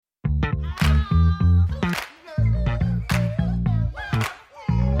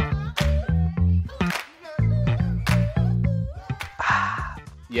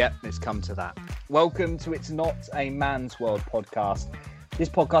Yep, it's come to that. Welcome to It's Not a Man's World podcast. This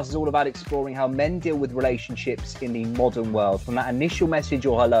podcast is all about exploring how men deal with relationships in the modern world, from that initial message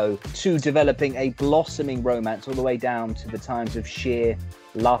or hello to developing a blossoming romance, all the way down to the times of sheer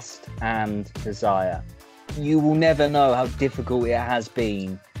lust and desire. You will never know how difficult it has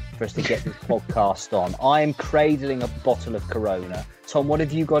been for us to get this podcast on. I am cradling a bottle of Corona. Tom, what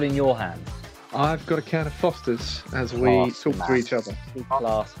have you got in your hand? I've got a can of Foster's as we talk to each other.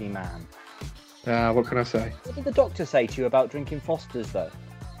 Classy man. What can I say? What did the doctor say to you about drinking Foster's, though?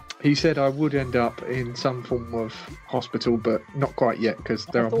 He said I would end up in some form of hospital, but not quite yet because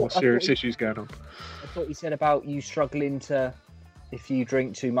there are more serious issues going on. I thought he said about you struggling to, if you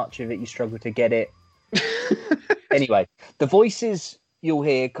drink too much of it, you struggle to get it. Anyway, the voices you'll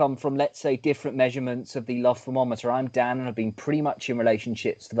hear come from, let's say, different measurements of the love thermometer. I'm Dan, and I've been pretty much in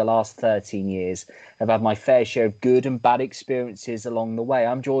relationships for the last 13 years. I've had my fair share of good and bad experiences along the way.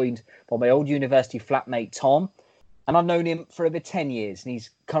 I'm joined by my old university flatmate, Tom, and I've known him for over 10 years, and he's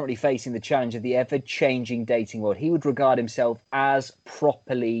currently facing the challenge of the ever-changing dating world. He would regard himself as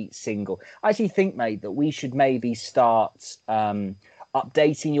properly single. I actually think, mate, that we should maybe start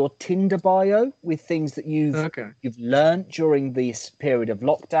updating your Tinder bio with things that you've learned during this period of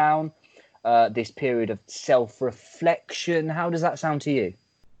lockdown, this period of self-reflection. How does that sound to you?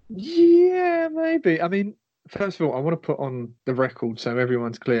 Yeah, maybe. I mean, first of all, I want to put on the record so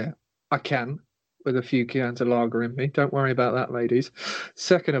everyone's clear. I can, with a few cans of lager in me. Don't worry about that, ladies.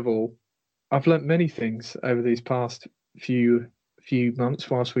 Second of all, I've learnt many things over these past few months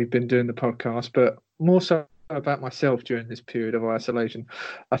whilst we've been doing the podcast, but more so about myself during this period of isolation.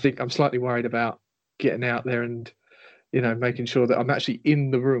 I think I'm slightly worried about getting out there and, making sure that I'm actually in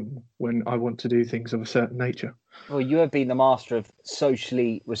the room when I want to do things of a certain nature. Well, you have been the master of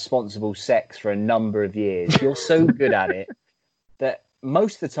socially responsible sex for a number of years. You're so good at it that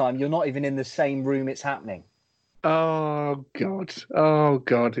most of the time you're not even in the same room it's happening. Oh God.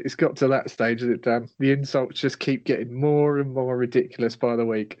 It's got to that stage, has it, Dan? The insults just keep getting more and more ridiculous by the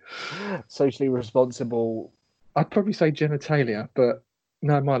week. Socially responsible. I'd probably say genitalia, but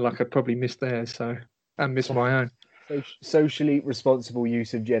no, my luck, I'd probably miss theirs, and miss my own. Socially responsible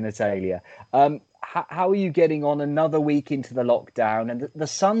use of genitalia. How are you getting on another week into the lockdown? And the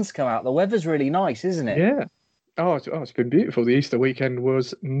sun's come out. The weather's really nice, isn't it? Yeah. It's been beautiful. The Easter weekend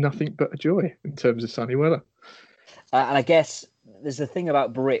was nothing but a joy in terms of sunny weather. And I guess there's a thing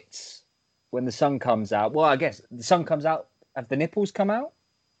about Brits when the sun comes out. Well, I guess the sun comes out. Have the nipples come out?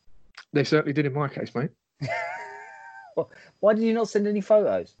 They certainly did in my case, mate. Why did you not send any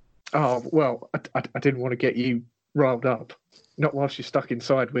photos? Oh, well, I didn't want to get you riled up. Not whilst you're stuck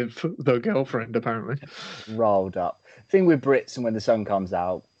inside with the girlfriend, apparently. Riled up. Thing with Brits and when the sun comes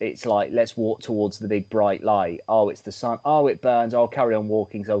out, it's like, let's walk towards the big bright light. Oh, it's the sun. Oh, it burns. I'll carry on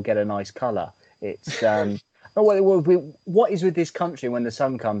walking so I'll get a nice colour. It's what is with this country when the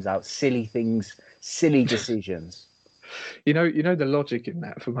sun comes out? Silly things, silly decisions. You know the logic in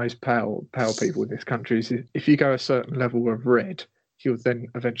that for most pale people in this country is if you go a certain level of red, you'll then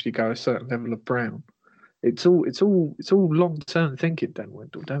eventually go a certain level of brown. It's all long-term thinking, Dan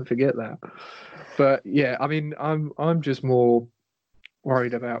Wendell. Don't forget that. But yeah, I mean, I'm just more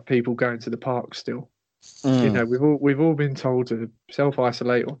worried about people going to the park still. We've all been told to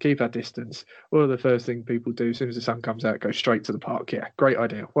self-isolate or keep our distance. Well, the first thing people do as soon as the sun comes out, go straight to the park. Yeah, great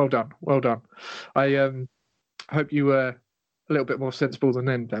idea. Well done. I hope you were a little bit more sensible than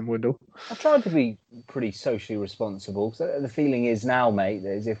them, Dan Wendell. I tried to be pretty socially responsible. So the feeling is now, mate,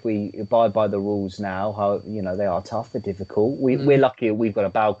 that as if we abide by the rules now, how they are tough, they're difficult. We're lucky we've got a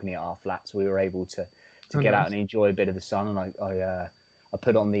balcony at our flat, so we were able to get out and enjoy a bit of the sun. And I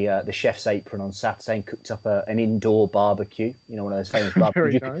put on the chef's apron on Saturday and cooked up an indoor barbecue. One of those famous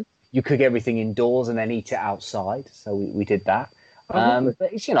barbecues. You cook everything indoors and then eat it outside. So we did that. But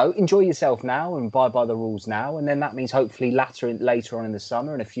it's, enjoy yourself now and abide by the rules now. And then that means hopefully later on in the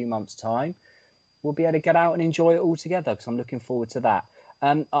summer, in a few months' time, we'll be able to get out and enjoy it all together, because I'm looking forward to that.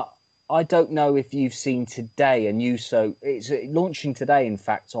 I don't know if you've seen today it's launching today, in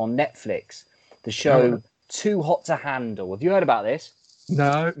fact, on Netflix, the show Too Hot to Handle. Have you heard about this?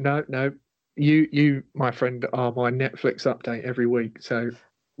 No. You, my friend, are my Netflix update every week. So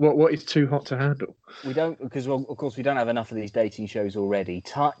what is Too Hot to Handle? We don't, because, well, of course, we don't have enough of these dating shows already.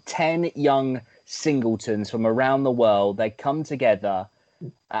 10 young singletons from around the world, they come together,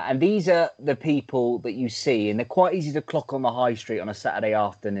 and these are the people that you see, and they're quite easy to clock on the high street on a Saturday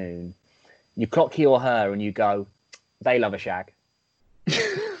afternoon. You clock he or her, and you go, they love a shag. You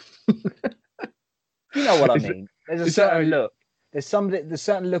know what I mean? There's a certain look. There's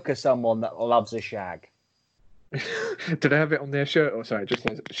certain look of someone that loves a shag. Do they have it on their shirt or something? It just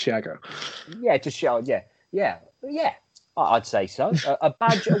says Shagger. Yeah, just show. Yeah. I'd say so. A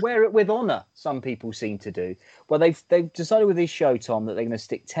badge, wear it with honour. Some people seem to do. Well, they've decided with this show, Tom, that they're going to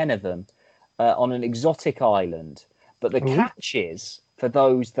stick 10 of them on an exotic island. But the catch is, for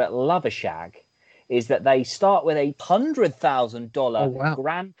those that love a shag, is that they start with $100,000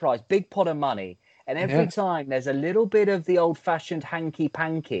 grand prize, big pot of money, and every time there's a little bit of the old-fashioned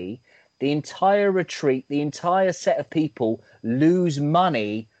hanky-panky, the entire retreat, the entire set of people lose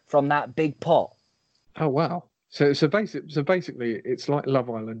money from that big pot. Oh wow! So basically, it's like Love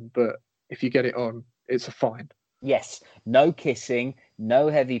Island, but if you get it on, it's a fine. Yes, no kissing, no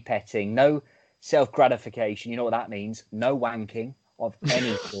heavy petting, no self-gratification. You know what that means? No wanking of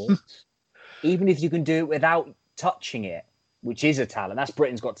any sort. Even if you can do it without touching it, which is a talent. That's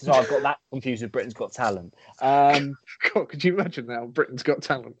Britain's Got Talent. So I've got that confused with Britain's Got Talent. God, could you imagine that on Britain's Got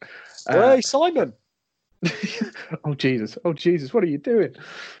Talent? Hey, Simon! Oh, Jesus. What are you doing?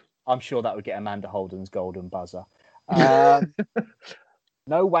 I'm sure that would get Amanda Holden's golden buzzer. No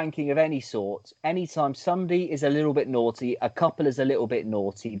wanking of any sort. Anytime somebody is a little bit naughty, a couple is a little bit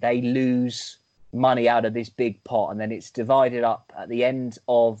naughty, they lose money out of this big pot, and then it's divided up at the end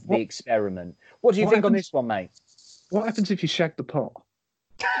of the experiment. What do you think on this one, mate? What happens if you shag the pot?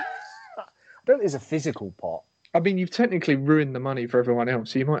 I don't think there's a physical pot. I mean, you've technically ruined the money for everyone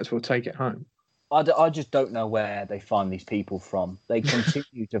else, so you might as well take it home. I just don't know where they find these people from. They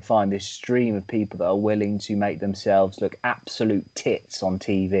continue to find this stream of people that are willing to make themselves look absolute tits on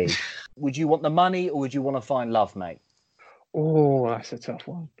TV. Would you want the money or would you want to find love, mate? Oh, that's a tough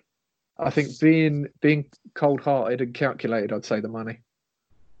one. I think being cold-hearted and calculated, I'd say the money.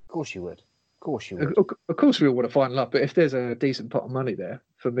 Of course you would. Of course you would. Of course we all want to find love, but if there's a decent pot of money there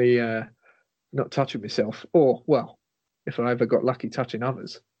for me not touching myself, or, well, if I ever got lucky touching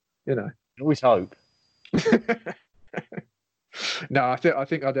others, you know. Always hope. No, I think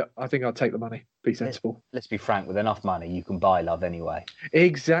I'd take the money. Be sensible. Let's be frank. With enough money, you can buy love anyway.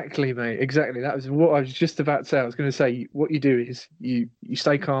 Exactly, mate. Exactly. That was what I was just about to say. I was going to say what you do is you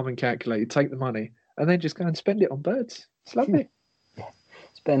stay calm and calculated, take the money, and then just go and spend it on birds. It's lovely.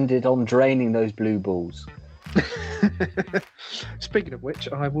 Spend it on draining those blue balls. Speaking of which,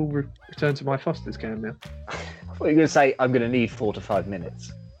 I will return to my Foster's can now. I thought you were going to say I'm going to need 4 to 5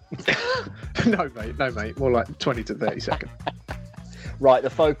 minutes. No, mate. More like 20 to 30 seconds. Right, the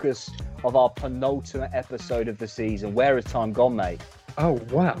focus of our penultimate episode of the season. Where has time gone, mate? Oh,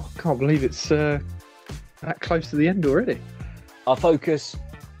 wow. Can't believe it's that close to the end already. Our focus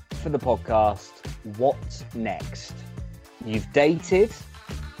for the podcast, what's next? You've dated,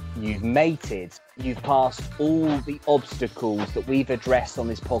 you've mated, you've passed all the obstacles that we've addressed on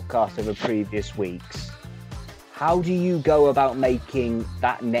this podcast over previous weeks. How do you go about making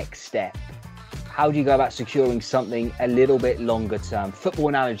that next step? How do you go about securing something a little bit longer term? Football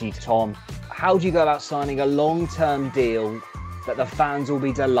analogy, Tom. How do you go about signing a long-term deal that the fans will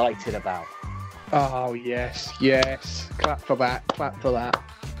be delighted about? Oh, yes. Clap for that.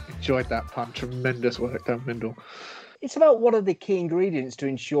 Enjoyed that pun. Tremendous work done, Mindle. It's about what are the key ingredients to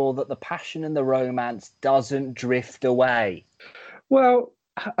ensure that the passion and the romance doesn't drift away. Well,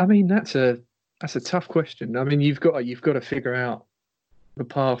 I mean, that's a tough question. I mean, you've got to figure out the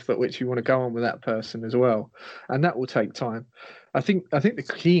path at which you want to go on with that person as well, and that will take time. I think the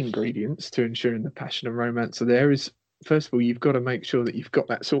key ingredients to ensuring the passion and romance are there is, first of all, you've got to make sure that you've got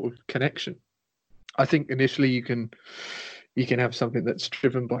that sort of connection. I think initially you can have something that's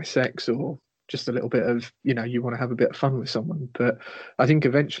driven by sex or just a little bit of, you want to have a bit of fun with someone. But I think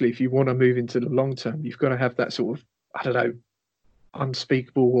eventually, if you want to move into the long term, you've got to have that sort of, I don't know,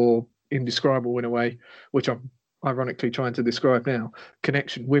 unspeakable or indescribable in a way, which I'm ironically trying to describe now,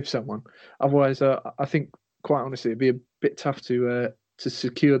 connection with someone. Otherwise, I think, quite honestly, it'd be a bit tough to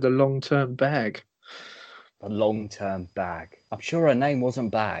secure the long-term bag. The long-term bag. I'm sure her name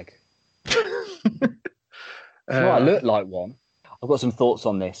wasn't Bag. I look like one. I've got some thoughts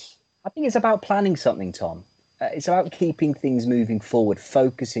on this. I think it's about planning something, Tom. It's about keeping things moving forward,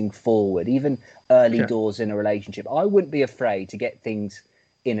 focusing forward, even early doors in a relationship. I wouldn't be afraid to get things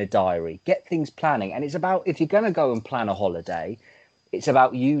in a diary, get things planning. And it's about, if you're going to go and plan a holiday, it's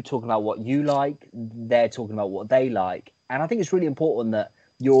about you talking about what you like, they're talking about what they like. And I think it's really important that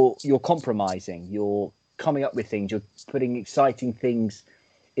you're compromising, you're coming up with things, you're putting exciting things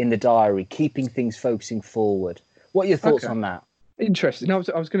in the diary, keeping things focusing forward. What are your thoughts on that? Interesting. I was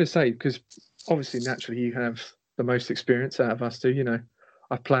going to say, because obviously naturally you have the most experience out of us two,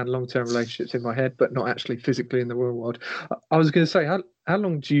 I've planned long-term relationships in my head, but not actually physically in the real world. I was going to say, how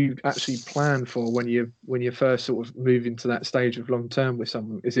long do you actually plan for when you first sort of move into that stage of long-term with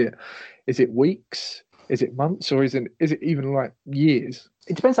someone? Is it weeks? Is it months, or is it even like years?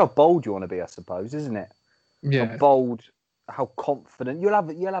 It depends how bold you want to be, I suppose, isn't it? How Yeah. bold, how confident. You'll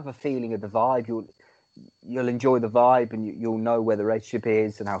have a feeling of the vibe. You'll enjoy the vibe, and you'll know where the relationship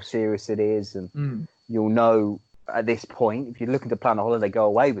is and how serious it is, and you'll know at this point, if you're looking to plan a holiday, go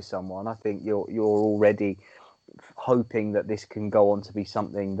away with someone, I think you're already hoping that this can go on to be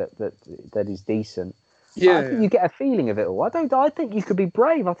something that is decent. Yeah. I think you get a feeling of it all. I think you could be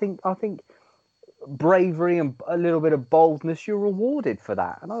brave. I think bravery and a little bit of boldness, you're rewarded for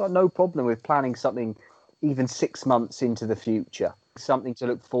that. And I've got no problem with planning something even 6 months into the future, something to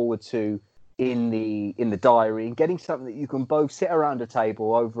look forward to in the diary, and getting something that you can both sit around a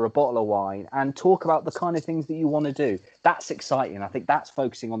table over a bottle of wine and talk about the kind of things that you want to do. That's exciting. I think that's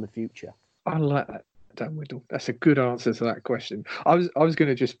focusing on the future. I like that, Dan Windle. That's a good answer to that question. I was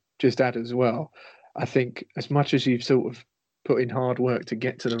going to just add as well. I think as much as you've sort of put in hard work to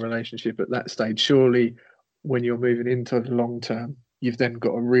get to the relationship at that stage, surely when you're moving into the long term, you've then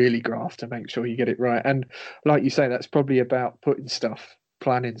got to really graft to make sure you get it right. And like you say, that's probably about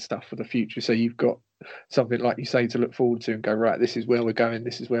planning stuff for the future. So you've got something, like you say, to look forward to and go, right, this is where we're going,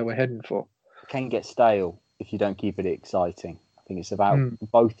 this is where we're heading for. It can get stale if you don't keep it exciting. I think it's about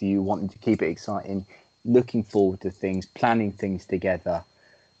both of you wanting to keep it exciting, looking forward to things, planning things together,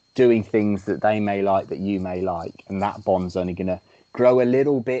 doing things that they may like, that you may like, and that bond's only going to grow a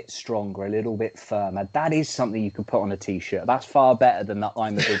little bit stronger, a little bit firmer. That is something you could put on a t-shirt. That's far better than that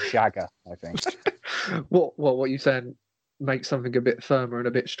I'm a big shagger, I think. What you saying? Make something a bit firmer and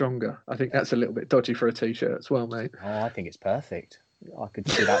a bit stronger. I think that's a little bit dodgy for a t-shirt as well, mate. Oh, I think it's perfect. I could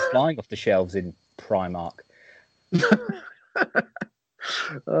see that flying off the shelves in Primark.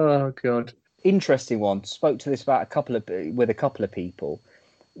 Oh God. Interesting one. Spoke to this about with a couple of people.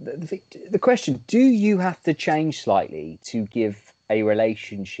 The question: do you have to change slightly to give a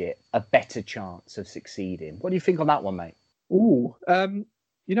relationship a better chance of succeeding? What do you think on that one, mate? Ooh,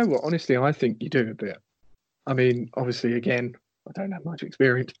 you know what? Honestly, I think you do a bit. I mean, obviously, again, I don't have much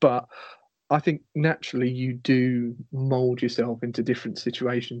experience, but I think naturally you do mold yourself into different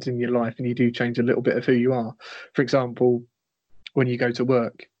situations in your life, and you do change a little bit of who you are. For example, when you go to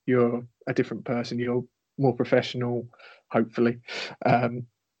work, you're a different person. You're more professional, hopefully,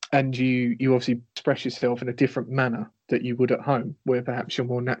 and you obviously express yourself in a different manner that you would at home, where perhaps you're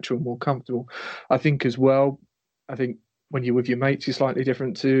more natural, more comfortable. I think as well, when you're with your mates, you're slightly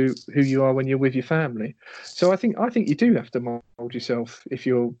different to who you are when you're with your family. So I think you do have to mold yourself if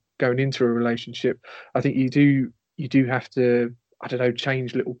you're going into a relationship. I think you do have to, I don't know,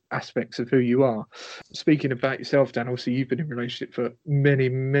 change little aspects of who you are. Speaking about yourself, Dan, obviously you've been in a relationship for many,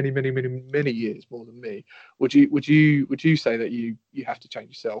 many, many, many, many years, more than me. Would you say that you have to change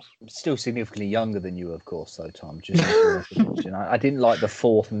yourself? I'm still significantly younger than you, of course, though, Tom. Just I didn't like the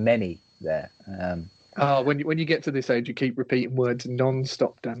fourth many there. When you get to this age, you keep repeating words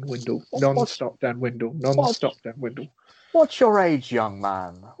non-stop, Dan Windle. Non-stop, Dan Windle. Non-stop, Dan Windle. What's your age, young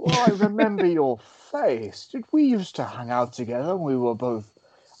man? Well, I remember your face. Did we used to hang out together when we were both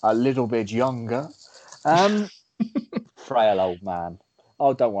a little bit younger? Frail old man.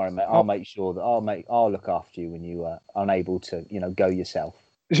 Oh, don't worry, mate. I'll make sure that I'll look after you when you are unable to, go yourself.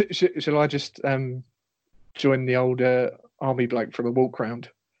 Shall I just join the old army bloke from a walk round,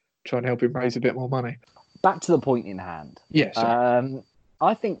 try and help him raise a bit more money? Back to the point in hand. Yes.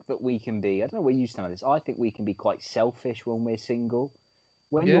 I think that we can be, I don't know where you stand on this, I think we can be quite selfish when we're single.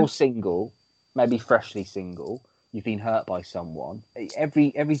 When you're single, maybe freshly single, you've been hurt by someone,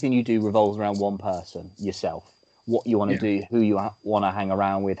 everything you do revolves around one person, yourself. What you want to do, who you want to hang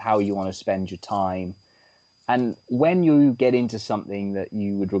around with, how you want to spend your time. And when you get into something that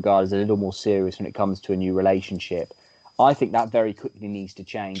you would regard as a little more serious when it comes to a new relationship, I think that very quickly needs to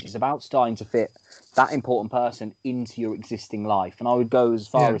change. It's about starting to fit that important person into your existing life. And I would go as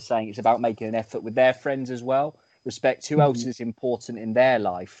far as saying it's about making an effort with their friends as well. Respect who else is important in their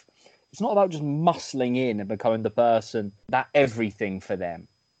life. It's not about just muscling in and becoming the person that everything for them.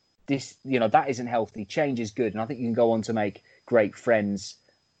 That isn't healthy. Change is good. And I think you can go on to make great friends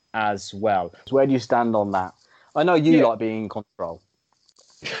as well. So where do you stand on that? I know you like being in control.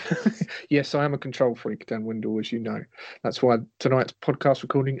 Yes, I am a control freak, Dan Windle, as you know. That's why tonight's podcast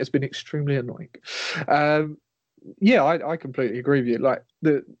recording has been extremely annoying. I completely agree with you. Like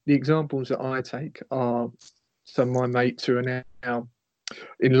the examples that I take are some of my mates who are now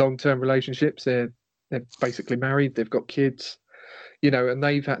in long-term relationships. They're basically married. They've got kids, and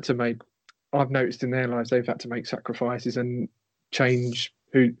they've had to make. I've noticed in their lives they've had to make sacrifices and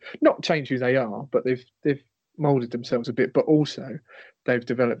not change who they are, but they've molded themselves a bit, but also they've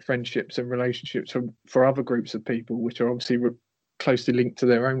developed friendships and relationships for other groups of people, which are obviously closely linked to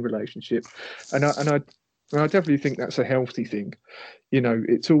their own relationship. And And I definitely think that's a healthy thing. You know,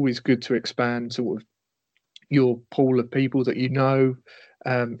 it's always good to expand sort of your pool of people that you know.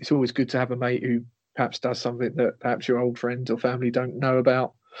 It's always good to have a mate who perhaps does something that perhaps your old friends or family don't know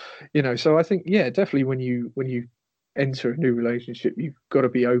about. You know, so I think yeah, definitely when you enter a new relationship, you've got to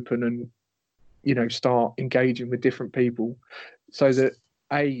be open and start engaging with different people, so that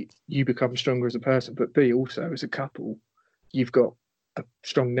A, you become stronger as a person, but B, also as a couple, you've got a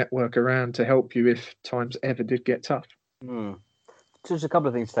strong network around to help you if times ever did get tough. So there's a couple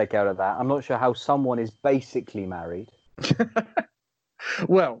of things to take out of that. I'm not sure how someone is basically married.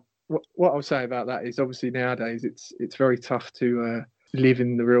 Well, what I'll say about that is obviously nowadays it's very tough to live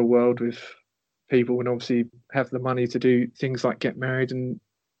in the real world with people and obviously have the money to do things like get married and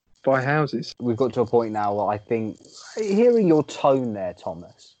buy houses. We've got to a point now where I think, hearing your tone there,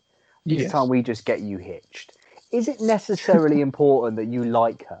 Thomas, this Yes. time we just get you hitched. Is it necessarily important that you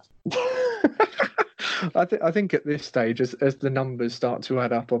like her? I think at this stage, as the numbers start to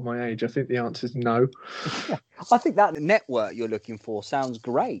add up on my age, I think the answer is no. I think that network you're looking for sounds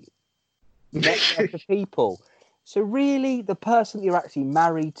great. Network of people. So really, the person that you're actually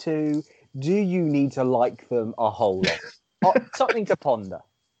married to, do you need to like them a whole lot? Something to ponder.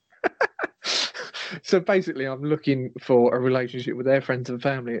 So basically, I'm looking for a relationship with their friends and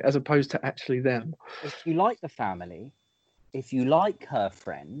family as opposed to actually them. If you like the family, if you like her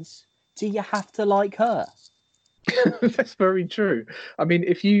friends, do you have to like her? That's very true. I mean,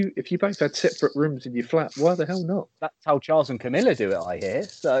 if you both had separate rooms in your flat, why the hell not? That's how Charles and Camilla do it, I hear.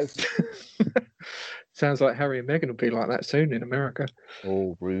 So sounds like Harry and Meghan will be like that soon in America.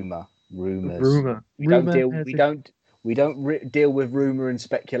 Oh, rumors. We don't deal with rumor and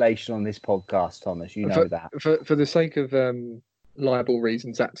speculation on this podcast, Thomas. You know that. For the sake of libel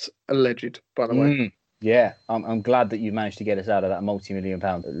reasons, that's alleged, by the way. Yeah, I'm glad that you managed to get us out of that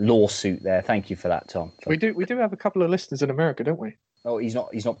multi-million-pound lawsuit there. Thank you for that, Tom. We do have a couple of listeners in America, don't we? Oh, he's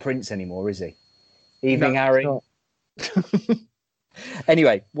not Prince anymore, is he? Evening, Harry.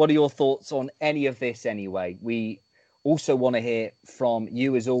 Anyway, what are your thoughts on any of this anyway? We also want to hear from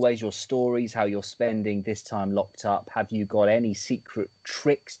you, as always, your stories, how you're spending this time locked up. Have you got any secret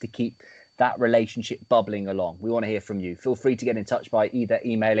tricks to keep that relationship bubbling along? We want to hear from you. Feel free to get in touch by either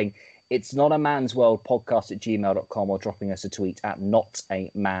emailing It's Not a Man's World podcast @gmail.com or dropping us a tweet at Not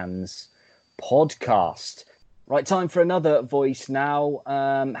a Man's Podcast. Right, time for another voice now.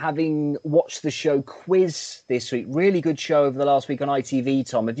 Having watched the show Quiz this week, really good show over the last week on ITV,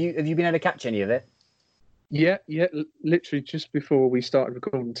 Tom. Have you been able to catch any of it? Yeah. Literally just before we started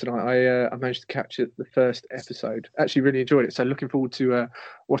recording tonight, I managed to catch the first episode. Actually, really enjoyed it. So looking forward to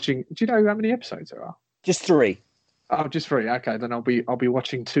watching. Do you know how many episodes there are? Just 3. Oh, just 3. Okay, then I'll be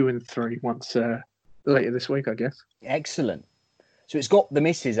watching 2 and 3 once later this week, I guess. Excellent. So it's got the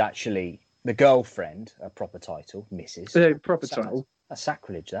missus, actually, the girlfriend, a proper title, Mrs. Proper title. A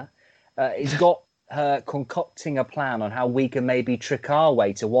sacrilege, that. It's got her concocting a plan on how we can maybe trick our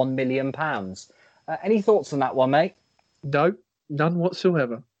way to £1 million. Any thoughts on that one, mate? No, none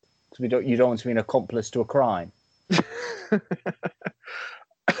whatsoever. Because you don't want to be an accomplice to a crime. I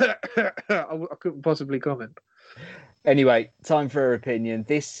couldn't possibly comment. Anyway, time for her opinion.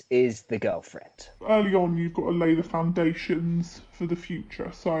 This is The Girlfriend. Early on, you've got to lay the foundations for the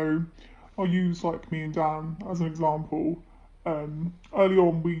future. So I'll use like me and Dan as an example. Early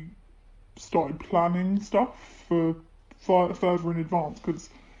on, we started planning stuff for further in advance because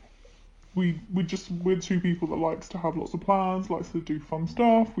we're 2 people that likes to have lots of plans, likes to do fun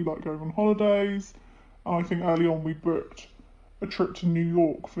stuff. We like going on holidays. And I think early on we booked a trip to New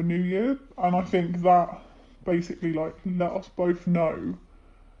York for New Year, and I think that basically like let us both know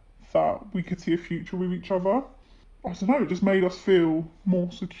that we could see a future with each other. I don't know, it just made us feel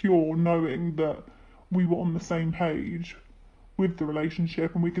more secure knowing that we were on the same page with the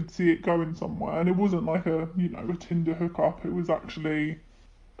relationship and we could see it going somewhere. And it wasn't like a Tinder hookup. It was actually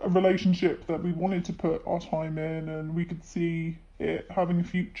a relationship that we wanted to put our time in and we could see it having a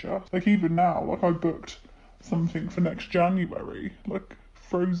future. Like even now, like I booked something for next January, like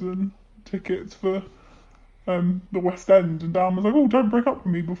Frozen tickets for the West End, and Dan was like, oh, don't break up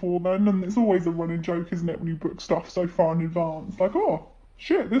with me before then. And it's always a running joke, isn't it, when you book stuff so far in advance, like, oh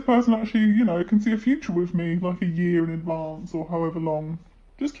shit, this person actually can see a future with me like a year in advance or however long.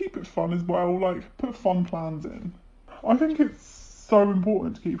 Just keep it fun as well, like put fun plans in. I think it's so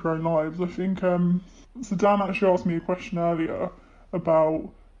important to keep your own lives. I think so Dan actually asked me a question earlier about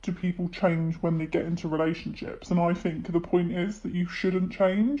do people change when they get into relationships, and I think the point is that you shouldn't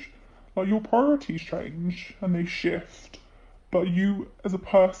change. Like your priorities change and they shift, but you as a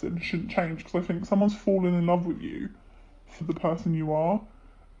person shouldn't change, because I think someone's fallen in love with you for the person you are,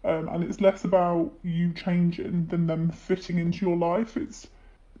 And it's less about you changing than them fitting into your life. It's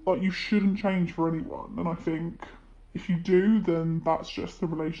like you shouldn't change for anyone. And I think if you do, then that's just the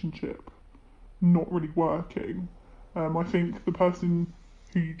relationship not really working. I think the person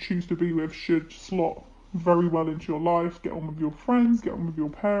who you choose to be with should slot very well into your life, get on with your friends, get on with your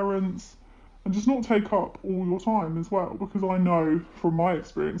parents, and just not take up all your time as well. Because I know from my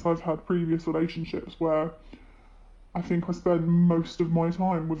experience, I've had previous relationships where I think I spend most of my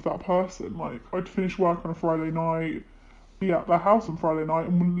time with that person. Like, I'd finish work on a Friday night, be at their house on Friday night,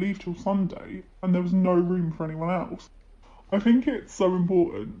 and wouldn't leave till Sunday, and there was no room for anyone else. I think it's so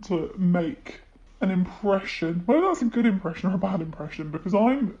important to make an impression, whether that's a good impression or a bad impression, because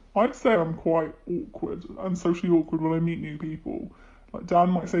I'd say I'm quite awkward and socially awkward when I meet new people. Like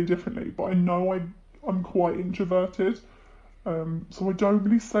Dan might say differently, but I know I'm quite introverted, so I don't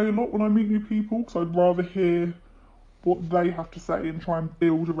really say a lot when I meet new people, because I'd rather hear what they have to say and try and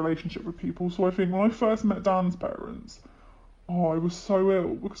build a relationship with people. So I think when I first met Dan's parents, I was so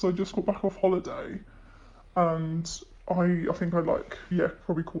ill because I just got back off holiday, and I think I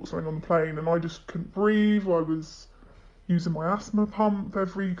probably caught something on the plane, and I just couldn't breathe. I was using my asthma pump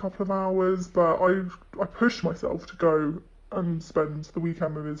every couple of hours, but I pushed myself to go and spend the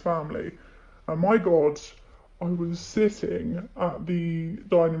weekend with his family. And my God, I was sitting at the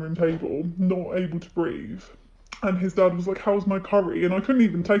dining room table, not able to breathe. And his dad was like, "How's my curry?" And I couldn't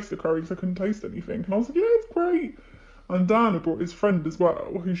even taste the curry because I couldn't taste anything. And I was like, "Yeah, it's great." And Dan had brought his friend as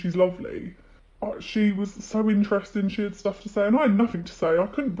well, who she's lovely. She was so interesting. She had stuff to say, and I had nothing to say. I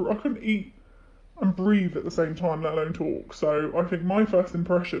couldn't eat and breathe at the same time, let alone talk. So I think my first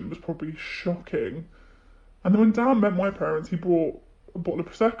impression was probably shocking. And then when Dan met my parents, he brought a bottle of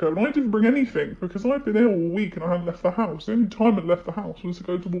Prosecco, and I didn't bring anything because I'd been ill all week and I hadn't left the house. The only time I'd left the house was to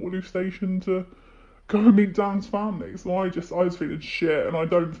go to Waterloo Station to go and meet Dan's family. So I was feeling shit, and I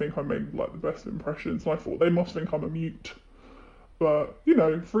don't think I made like the best impressions. And I thought they must think I'm a mute. But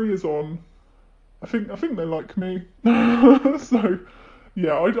 3 years on, I think they like me. So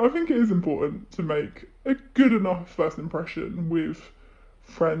yeah, I think it is important to make a good enough first impression with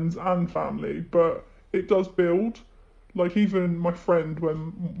friends and family, but it does build. Like, even my friend,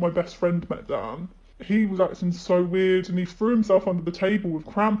 when my best friend met Dan, he was acting so weird and he threw himself under the table with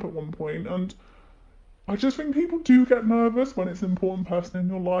cramp at one point, and I just think people do get nervous when it's an important person in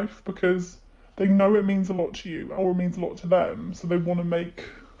your life because they know it means a lot to you or it means a lot to them, so they want to make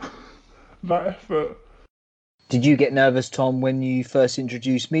that effort. Did you get nervous, Tom, when you first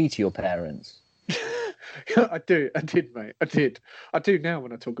introduced me to your parents? I did, mate. I do now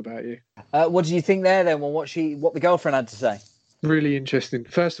when I talk about you. What did you think there then? Well, what the girlfriend had to say? Really interesting.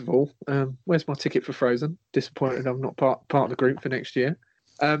 First of all, where's my ticket for Frozen? Disappointed I'm not part of the group for next year.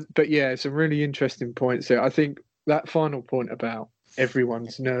 But yeah, some really interesting points there. I think that final point about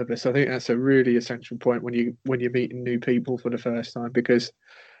everyone's nervous, I think that's a really essential point when you're meeting new people for the first time, because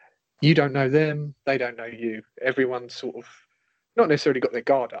you don't know them, they don't know you. Everyone's sort of not necessarily got their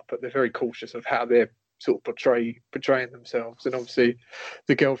guard up, but they're very cautious of how they're sort of portraying themselves. And obviously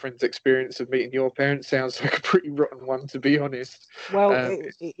the girlfriend's experience of meeting your parents sounds like a pretty rotten one, to be honest. Well,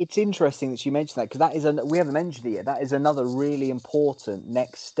 it's interesting that you mentioned that, because we haven't mentioned it yet. That is another really important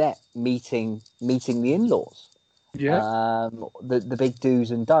next step, meeting the in-laws. Yeah. The big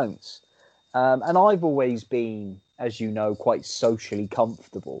do's and don'ts. And I've always been, as you know, quite socially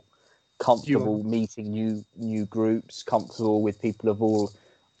comfortable meeting new groups, comfortable with people of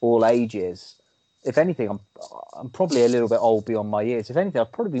all ages. If anything, I'm probably a little bit old beyond my years. If anything,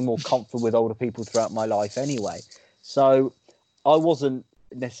 I'd probably be more comfortable with older people throughout my life anyway. So I wasn't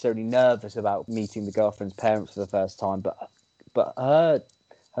necessarily nervous about meeting the girlfriend's parents for the first time, but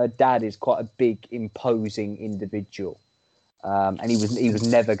her dad is quite a big, imposing individual, and he was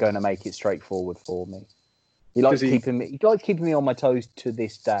never going to make it straightforward for me. He likes keeping me on my toes to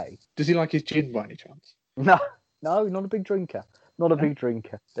this day. Does he like his gin by any chance? No, not a big drinker. Not a big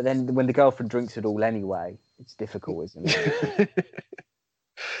drinker. But then when the girlfriend drinks it all anyway, it's difficult, isn't it?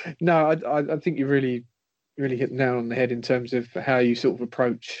 No, I think you really hit the nail on the head in terms of how you sort of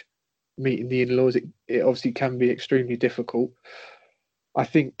approach meeting the in-laws. It obviously can be extremely difficult. I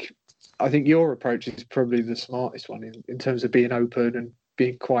think your approach is probably the smartest one in terms of being open and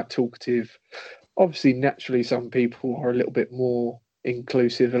being quite talkative. Obviously, naturally, some people are a little bit more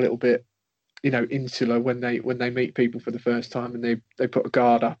inclusive, a little bit, insular when they meet people for the first time, and they put a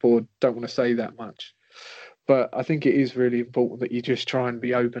guard up or don't want to say that much. But I think it is really important that you just try and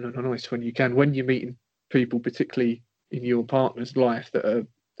be open and honest when you can, when you're meeting people, particularly in your partner's life that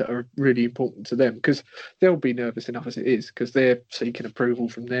are really important to them, because they'll be nervous enough as it is, because they're seeking approval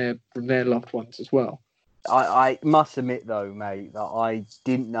from their loved ones as well. I must admit though, mate, that I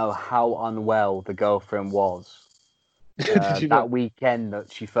didn't know how unwell the girlfriend was. Did you That not? weekend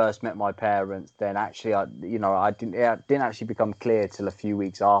that she first met my parents, then actually, it didn't actually become clear till a few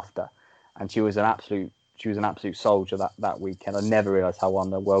weeks after, and she was an absolute soldier that weekend. I never realised how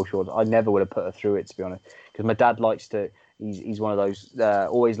unwell she was. I never would have put her through it, to be honest, because my dad likes to. He's one of those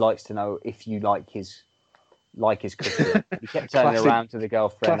always likes to know if you like his cooking. He kept turning Classic- around to the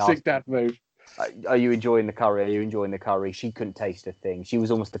girlfriend, Classic dad move. are you enjoying the curry? Are you enjoying the curry? She couldn't taste a thing. She was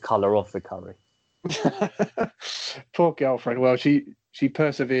almost the colour of the curry. Poor girlfriend. Well, she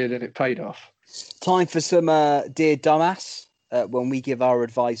persevered and it paid off. Time for some Dear Dumbass, when we give our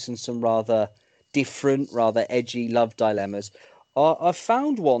advice on some rather different, rather edgy love dilemmas. I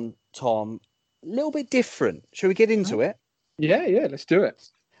found one, Tom, a little bit different. Shall we get into it? Yeah, let's do it.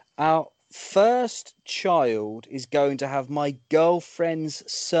 Our first child is going to have my girlfriend's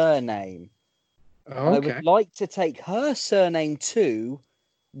surname. Oh, I okay. would like to take her surname too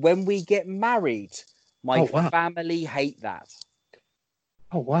when we get married. My Oh, wow. family hate that.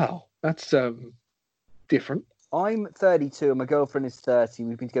 Oh, wow. That's different. I'm 32 and my girlfriend is 30.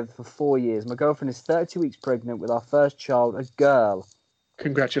 We've been together for 4 years. My girlfriend is 30 weeks pregnant with our first child, a girl.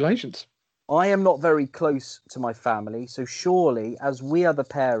 Congratulations. I am not very close to my family, so surely, as we are the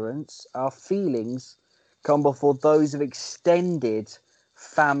parents, our feelings come before those of extended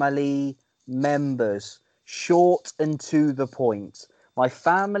family members. Short and to the point. My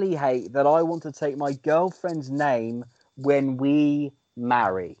family hate that I want to take my girlfriend's name when we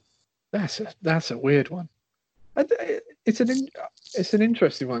marry. That's a weird one. It's an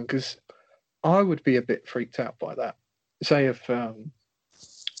interesting one because I would be a bit freaked out by that. Say if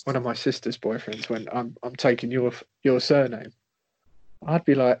one of my sister's boyfriends went, I'm taking your surname, I'd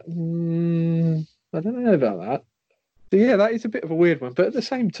be like, I don't know about that. So yeah, that is a bit of a weird one. But at the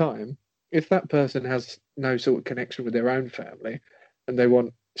same time, if that person has no sort of connection with their own family and they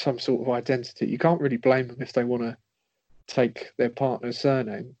want some sort of identity, you can't really blame them if they want to take their partner's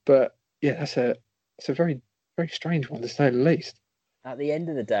surname. But yeah, it's a very, very strange one to say the least. At the end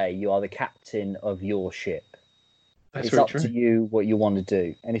of the day, you are the captain of your ship. That's It's very up true. to you what you want to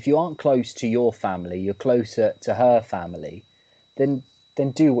do. And if you aren't close to your family, you're closer to her family, then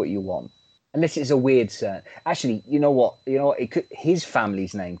do what you want. Unless it's a weird surname. Actually, you know what? It could, his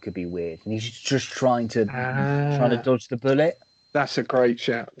family's name could be weird, and he's just trying to dodge the bullet. That's a great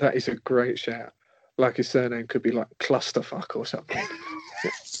shout. That is a great shout. Like his surname could be like Clusterfuck or something.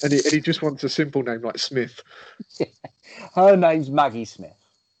 and he just wants a simple name like Smith. Her name's Maggie Smith.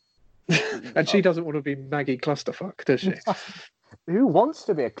 And she doesn't want to be Maggie Clusterfuck, does she? Who wants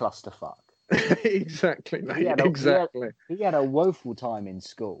to be a clusterfuck? Exactly, mate. He had a woeful time in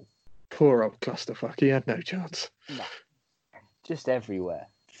school. Poor old Clusterfuck. He had no chance. No, just everywhere.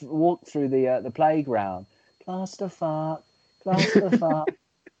 Walked through the playground. Clusterfuck.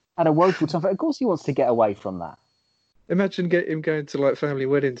 Had a woeful time. Of course, he wants to get away from that. Imagine him going to like family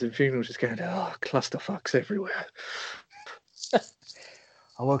weddings and funerals, just going, "Oh, clusterfucks everywhere."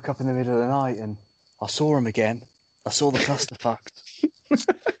 I woke up in the middle of the night and I saw him again. I saw the clusterfucks.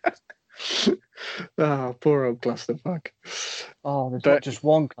 Oh, poor old clusterfuck. Oh, there's not just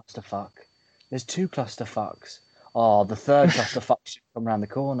one clusterfuck. There's two clusterfucks. Oh, the third clusterfuck should come around the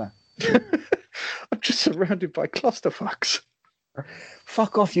corner. I'm just surrounded by clusterfucks.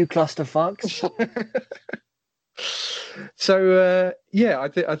 Fuck off, you clusterfucks. So yeah,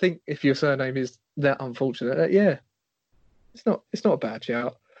 I think if your surname is that unfortunate, yeah, it's not a bad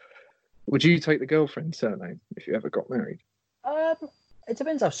shout. Would you take the girlfriend's surname if you ever got married? It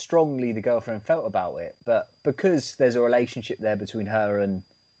depends how strongly the girlfriend felt about it, but because there's a relationship there between her and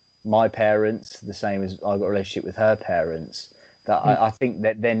my parents, the same as I got a relationship with her parents, that I think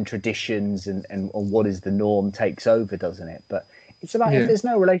that then traditions and what is the norm takes over, doesn't it? But it's about if there's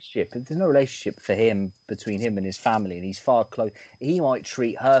no relationship for him between him and his family, and he's far close, he might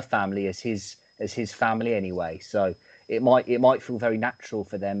treat her family as his family anyway. So it might feel very natural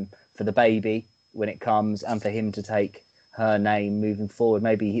for them, for the baby when it comes, and for him to take her name moving forward.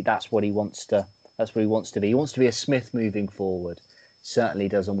 Maybe that's what he wants to be. He wants to be a Smith moving forward. Certainly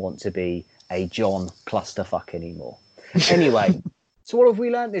doesn't want to be a John Clusterfuck anymore. Anyway, so what have we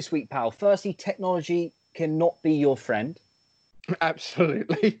learned this week, pal? Firstly, technology cannot be your friend.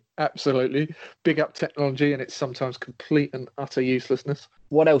 Absolutely. Big up technology and its sometimes complete and utter uselessness.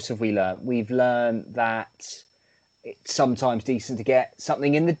 What else have we learned? We've learned that it's sometimes decent to get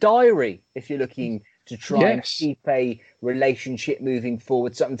something in the diary if you're looking to try and keep a relationship moving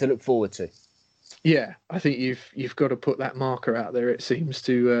forward, something to look forward to. Yeah, I think you've got to put that marker out there. It seems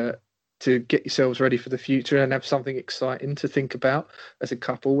to to get yourselves ready for the future and have something exciting to think about as a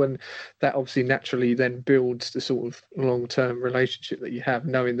couple. And that obviously naturally then builds the sort of long-term relationship that you have,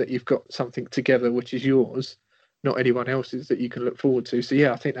 knowing that you've got something together which is yours, not anyone else's, that you can look forward to. So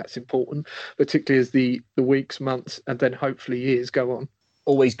yeah, I think that's important, particularly as the weeks, months, and then hopefully years go on.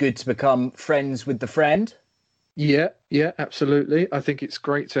 Always good to become friends with the friend. Yeah, absolutely. I think it's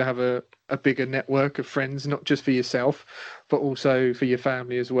great to have a bigger network of friends, not just for yourself, but also for your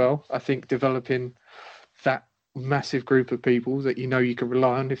family as well. I think developing that massive group of people that you know you can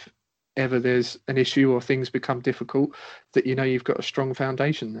rely on if ever there's an issue or things become difficult, that you know you've got a strong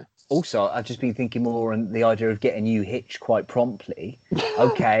foundation there. Also, I've just been thinking more on the idea of getting you hitched quite promptly.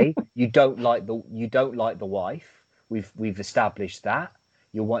 Okay, you don't like the wife. We've established that.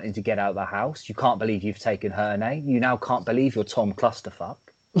 You're wanting to get out of the house. You can't believe you've taken her name. You now can't believe you're Tom Clusterfuck.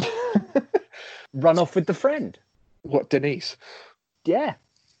 Run off with the friend. What, Denise? Yeah.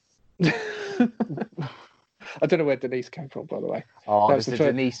 I don't know where Denise came from, by the way. Oh, there's a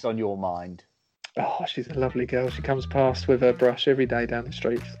Denise on your mind. Oh, she's a lovely girl. She comes past with her brush every day down the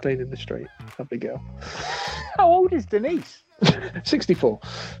street. She's cleaning the street. Lovely girl. How old is Denise? 64.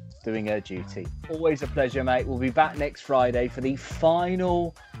 Doing her duty. Always a pleasure, mate. We'll be back next Friday for the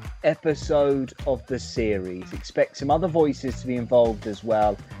final episode of the series. Expect some other voices to be involved as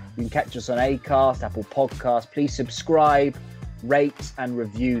well. You can catch us on Acast, Apple Podcasts. Please subscribe, rate and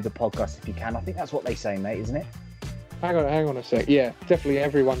review the podcast if you can. I think that's what they say, mate, isn't it? Hang on a sec. Yeah, definitely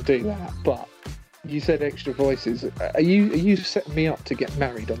everyone do that. But you said extra voices. Are you setting me up to get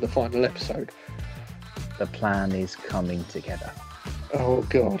married on the final episode? The plan is coming together. Oh,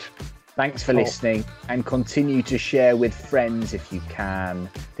 God. Thanks for listening, and continue to share with friends if you can.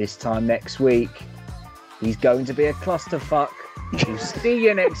 This time next week, he's going to be a clusterfuck. We'll see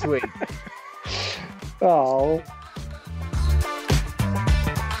you next week. Oh.